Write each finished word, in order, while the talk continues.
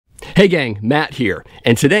Hey gang, Matt here,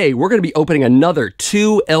 and today we're going to be opening another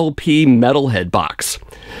 2 LP Metalhead box.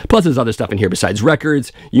 Plus there's other stuff in here besides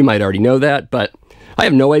records. You might already know that, but I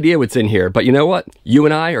have no idea what's in here. But you know what? You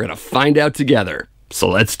and I are going to find out together. So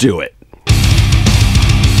let's do it.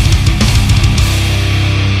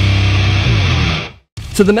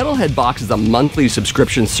 So the Metalhead Box is a monthly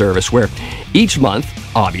subscription service where each month,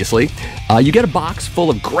 obviously, you get a box full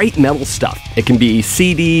of great metal stuff. It can be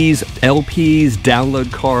CDs, LPs,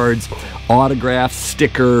 download cards, autographs,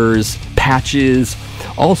 stickers, patches,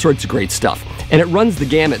 all sorts of great stuff. And it runs the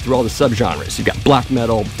gamut through all the subgenres. You've got black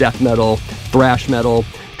metal, death metal, thrash metal,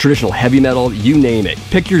 traditional heavy metal, you name it.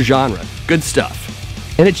 Pick your genre. Good stuff.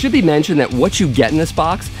 And it should be mentioned that what you get in this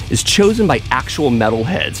box is chosen by actual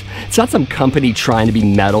metalheads. It's not some company trying to be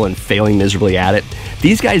metal and failing miserably at it.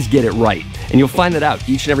 These guys get it right, and you'll find that out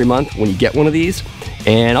each and every month when you get one of these.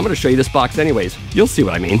 And I'm going to show you this box anyways. You'll see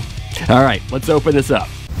what I mean. All right, let's open this up.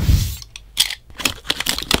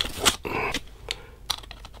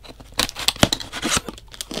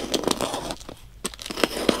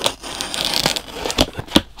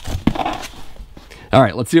 All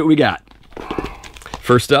right, let's see what we got.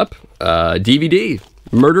 First up, DVD,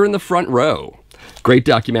 Murder in the Front Row. Great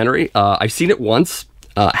documentary. I've seen it once.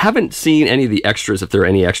 Haven't seen any of the extras, if there are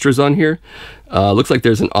any extras on here. Looks like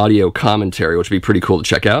there's an audio commentary, which would be pretty cool to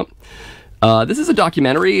check out. This is a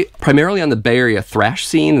documentary primarily on the Bay Area thrash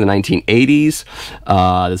scene in the 1980s.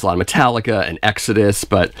 There's a lot of Metallica and Exodus,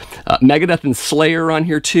 but Megadeth and Slayer are on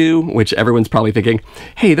here too, which everyone's probably thinking,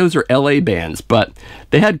 hey, those are LA bands, but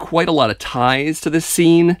they had quite a lot of ties to this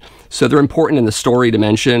scene, so they're important in the story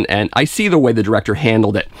dimension, and I see the way the director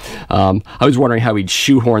handled it. I was wondering how he'd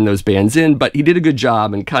shoehorn those bands in, but he did a good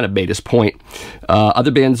job and kind of made his point.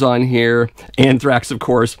 Other bands on here, Anthrax, of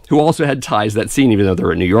course, who also had ties to that scene, even though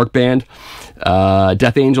they're a New York band.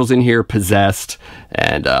 Death Angels in here, Possessed,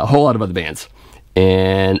 and a whole lot of other bands.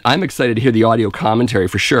 And I'm excited to hear the audio commentary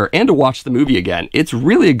for sure, and to watch the movie again. It's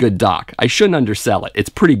really a good doc. I shouldn't undersell it. It's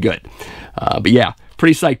pretty good. But yeah,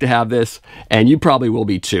 pretty psyched to have this, and you probably will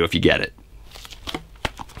be too if you get it.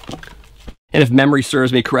 And if memory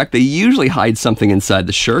serves me correct, they usually hide something inside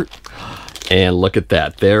the shirt. And look at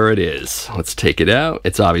that, there it is. Let's take it out.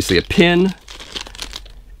 It's obviously a pin.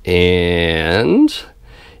 And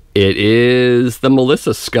it is the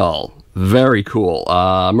Melissa skull. Very cool.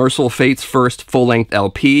 Merciful Fate's first full-length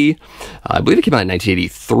LP. I believe it came out in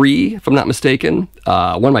 1983, if I'm not mistaken.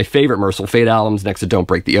 One of my favorite Merciful Fate albums, next to Don't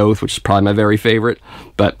Break the Oath, which is probably my very favorite.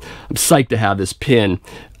 But I'm psyched to have this pin.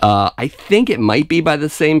 I think it might be by the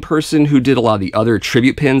same person who did a lot of the other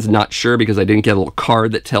tribute pins. Not sure, because I didn't get a little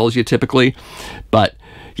card that tells you typically. But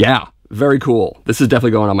yeah, very cool. This is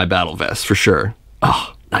definitely going on my battle vest for sure.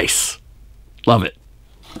 Oh, nice. Love it.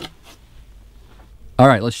 All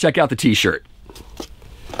right, let's check out the t-shirt.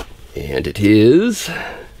 And it is,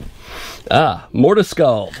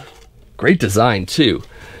 Mortiskull. Great design too.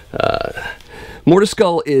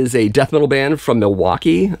 Mortiskull is a death metal band from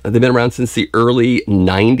Milwaukee. They've been around since the early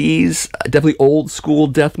 90s. Definitely old school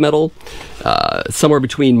death metal. Somewhere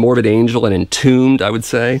between Morbid Angel and Entombed, I would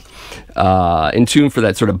say. Entombed for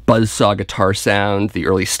that sort of buzzsaw guitar sound, the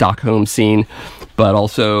early Stockholm scene, but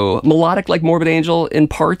also melodic like Morbid Angel in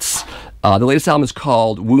parts. The latest album is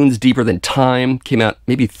called Wounds Deeper Than Time. Came out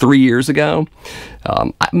maybe 3 years ago.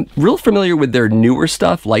 I'm real familiar with their newer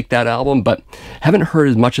stuff, like that album, but haven't heard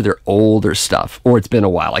as much of their older stuff. Or it's been a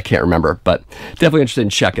while, I can't remember, but definitely interested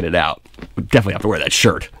in checking it out. Definitely have to wear that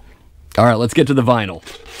shirt. All right, let's get to the vinyl.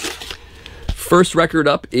 First record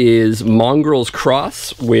up is Mongrel's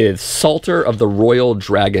Cross with Salter of the Royal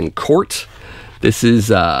Dragon Court. This is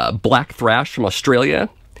black thrash from Australia.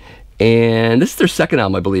 And this is their second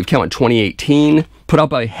album, I believe. Came out in 2018. Put out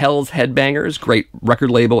by Hell's Headbangers. Great record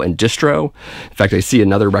label and distro. In fact, I see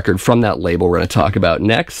another record from that label we're going to talk about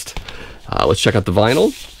next. Let's check out the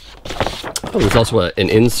vinyl. Oh, there's also an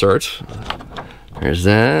insert. There's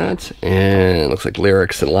that. And it looks like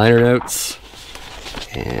lyrics and liner notes.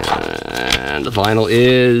 And the vinyl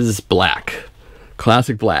is black.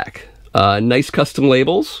 Classic black. Nice custom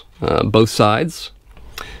labels, both sides.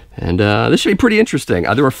 And this should be pretty interesting.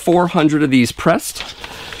 There were 400 of these pressed,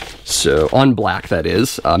 so on black, that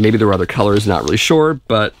is. Maybe there were other colors, not really sure,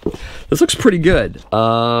 but this looks pretty good.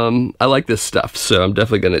 I like this stuff, so I'm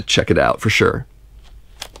definitely going to check it out for sure.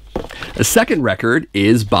 The second record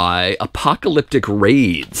is by Apocalyptic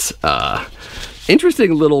Raids.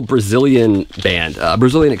 Interesting little Brazilian band.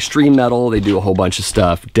 Brazilian extreme metal. They do a whole bunch of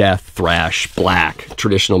stuff. Death, thrash, black,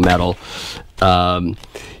 traditional metal.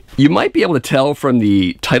 You might be able to tell from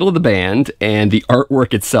the title of the band and the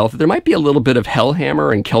artwork itself that there might be a little bit of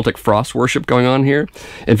Hellhammer and Celtic Frost worship going on here.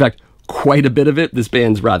 In fact, quite a bit of it. This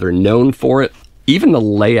band's rather known for it. Even the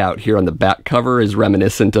layout here on the back cover is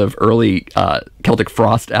reminiscent of early Celtic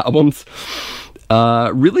Frost albums.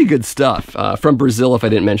 Really good stuff. From Brazil, if I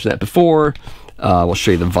didn't mention that before. We'll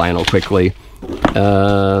show you the vinyl quickly.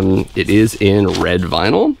 It is in red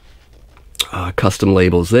vinyl. Custom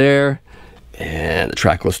labels there. And the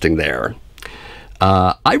track listing there.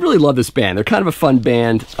 I really love this band. They're kind of a fun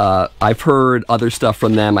band. I've heard other stuff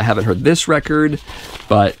from them. I haven't heard this record,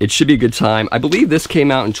 but it should be a good time. I believe this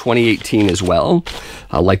came out in 2018 as well.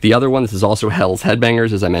 Like the other one, this is also Hell's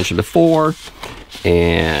Headbangers, as I mentioned before.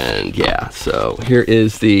 And yeah, so here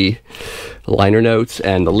is the liner notes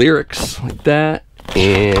and the lyrics, like that.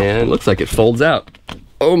 And looks like it folds out.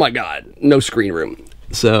 Oh my God, no screen room.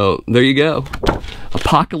 So there you go.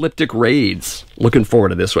 Apocalyptic Raids. Looking forward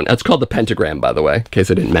to this one. That's called the Pentagram, by the way, in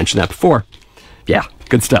case I didn't mention that before. Yeah,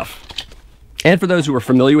 good stuff. And for those who are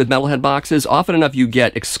familiar with Metalhead boxes, often enough you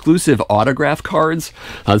get exclusive autograph cards.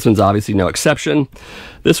 This one's obviously no exception.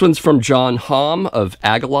 This one's from John Hamm of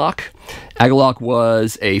Agalloch. Agalloch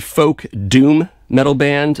was a folk doom metal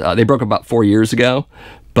band. They broke up about 4 years ago.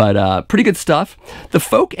 But pretty good stuff. The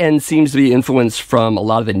folk end seems to be influenced from a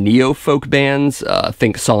lot of the neo-folk bands.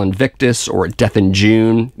 Think Sol Invictus or Death in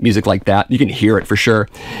June, music like that. You can hear it for sure.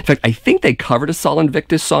 In fact, I think they covered a Sol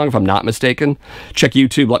Invictus song, if I'm not mistaken. Check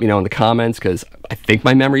YouTube, let me know in the comments, because I think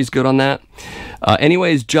my memory's good on that.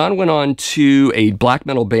 Anyways, John went on to a black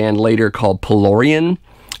metal band later called Pelorian.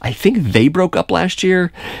 I think they broke up last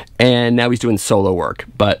year, and now he's doing solo work.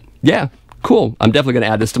 But yeah. Cool. I'm definitely going to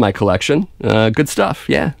add this to my collection. Good stuff,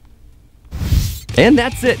 yeah. And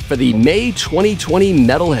that's it for the May 2020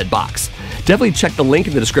 Metalhead box. Definitely check the link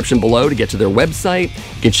in the description below to get to their website.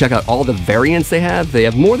 You can check out all the variants they have. They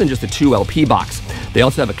have more than just a 2 LP box. They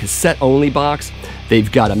also have a cassette-only box.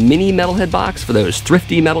 They've got a mini Metalhead box for those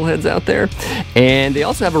thrifty metalheads out there. And they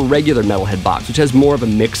also have a regular Metalhead box, which has more of a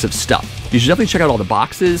mix of stuff. You should definitely check out all the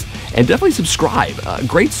boxes and definitely subscribe.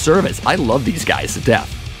 Great service. I love these guys to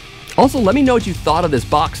death. Also, let me know what you thought of this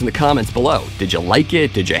box in the comments below. Did you like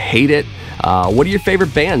it? Did you hate it? What are your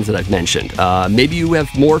favorite bands that I've mentioned? Maybe you have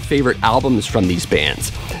more favorite albums from these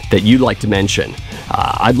bands that you'd like to mention.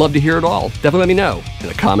 I'd love to hear it all. Definitely let me know in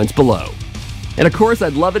the comments below. And of course,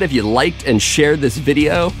 I'd love it if you liked and shared this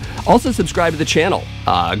video. Also, subscribe to the channel.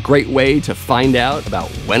 Great way to find out about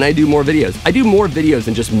when I do more videos. I do more videos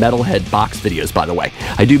than just Metalhead box videos, by the way.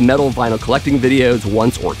 I do metal vinyl collecting videos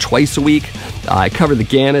once or twice a week. I cover the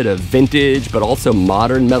gamut of vintage, but also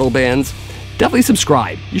modern metal bands. Definitely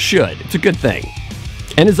subscribe. You should. It's a good thing.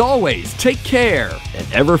 And as always, take care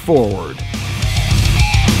and ever forward.